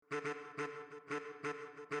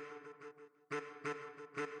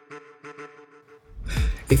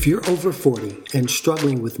If you're over 40 and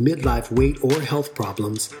struggling with midlife weight or health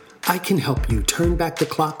problems, I can help you turn back the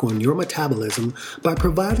clock on your metabolism by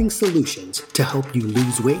providing solutions to help you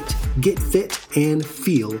lose weight, get fit, and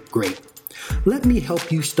feel great. Let me help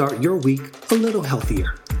you start your week a little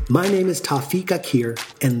healthier. My name is Tafiq Akir,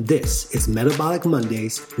 and this is Metabolic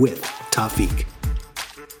Mondays with Tafiq.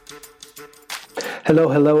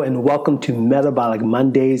 Hello, and welcome to Metabolic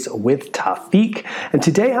Mondays with Tafiq. And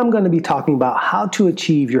today I'm going to be talking about how to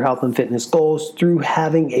achieve your health and fitness goals through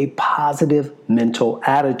having a positive mental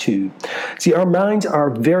attitude. See, our minds are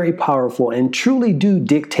very powerful and truly do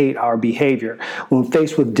dictate our behavior. When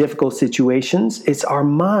faced with difficult situations, it's our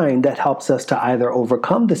mind that helps us to either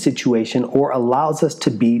overcome the situation or allows us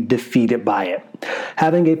to be defeated by it.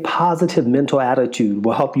 Having a positive mental attitude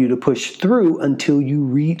will help you to push through until you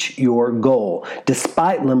reach your goal.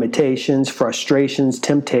 Despite limitations, frustrations,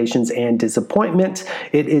 temptations, and disappointments,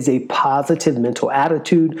 it is a positive mental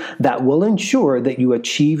attitude that will ensure that you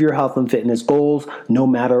achieve your health and fitness goals no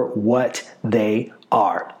matter what they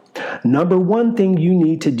are. Number one thing you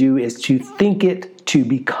need to do is to think it to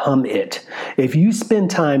become it. If you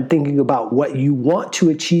spend time thinking about what you want to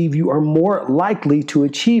achieve, you are more likely to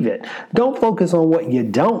achieve it. Don't focus on what you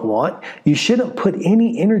don't want. You shouldn't put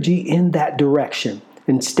any energy in that direction.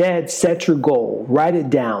 Instead, set your goal, write it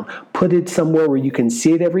down, put it somewhere where you can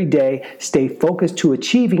see it every day, stay focused to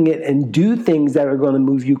achieving it, and do things that are going to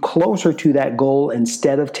move you closer to that goal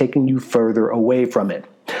instead of taking you further away from it.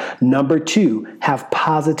 Number two, have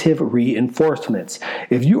positive reinforcements.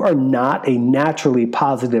 If you are not a naturally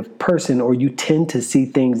positive person or you tend to see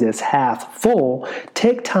things as half full,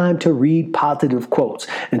 take time to read positive quotes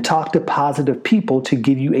and talk to positive people to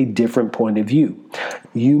give you a different point of view.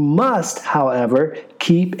 You must, however,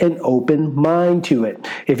 keep an open mind to it.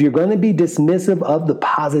 If you're going to be dismissive of the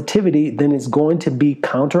positivity, then it's going to be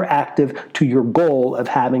counteractive to your goal of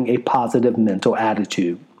having a positive mental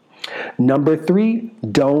attitude. Number three,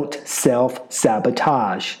 don't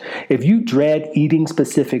self-sabotage. If you dread eating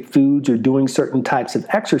specific foods or doing certain types of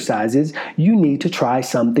exercises, you need to try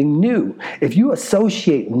something new. If you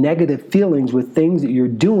associate negative feelings with things that you're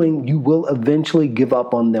doing, you will eventually give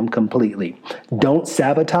up on them completely. Don't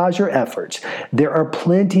sabotage your efforts. There are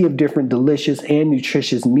plenty of different delicious and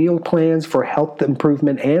nutritious meal plans for health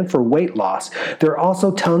improvement and for weight loss. There are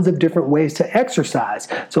also tons of different ways to exercise.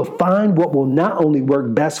 So find what will not only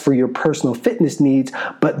work best for your personal fitness needs,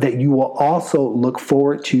 but that you will also look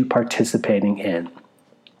forward to participating in.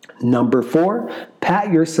 Number four,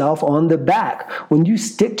 pat yourself on the back. When you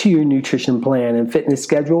stick to your nutrition plan and fitness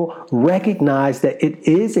schedule, recognize that it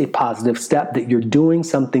is a positive step that you're doing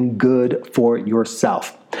something good for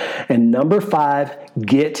yourself. And number five,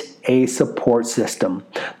 get a support system.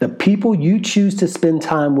 The people you choose to spend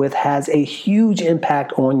time with has a huge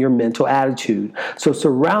impact on your mental attitude. So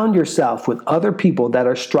surround yourself with other people that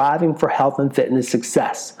are striving for health and fitness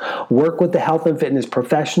success. Work with a health and fitness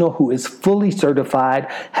professional who is fully certified,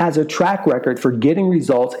 has a track record for getting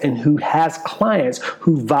results, and who has clients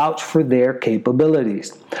who vouch for their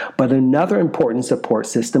capabilities. But another important support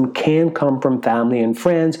system can come from family and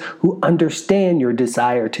friends who understand your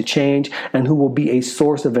desire to change and who will be a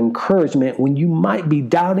source of encouragement when you might be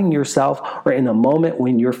doubting yourself or in a moment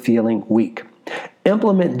when you're feeling weak.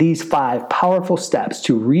 Implement these 5 powerful steps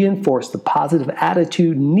to reinforce the positive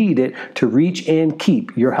attitude needed to reach and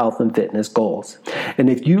keep your health and fitness goals. And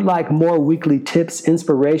if you like more weekly tips,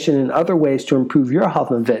 inspiration, and other ways to improve your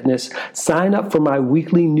health and fitness, sign up for my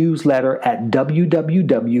weekly newsletter at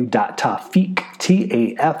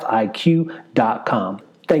www.tafiq.com.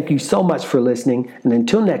 Thank you so much for listening, and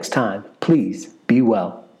until next time, please be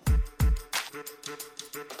well.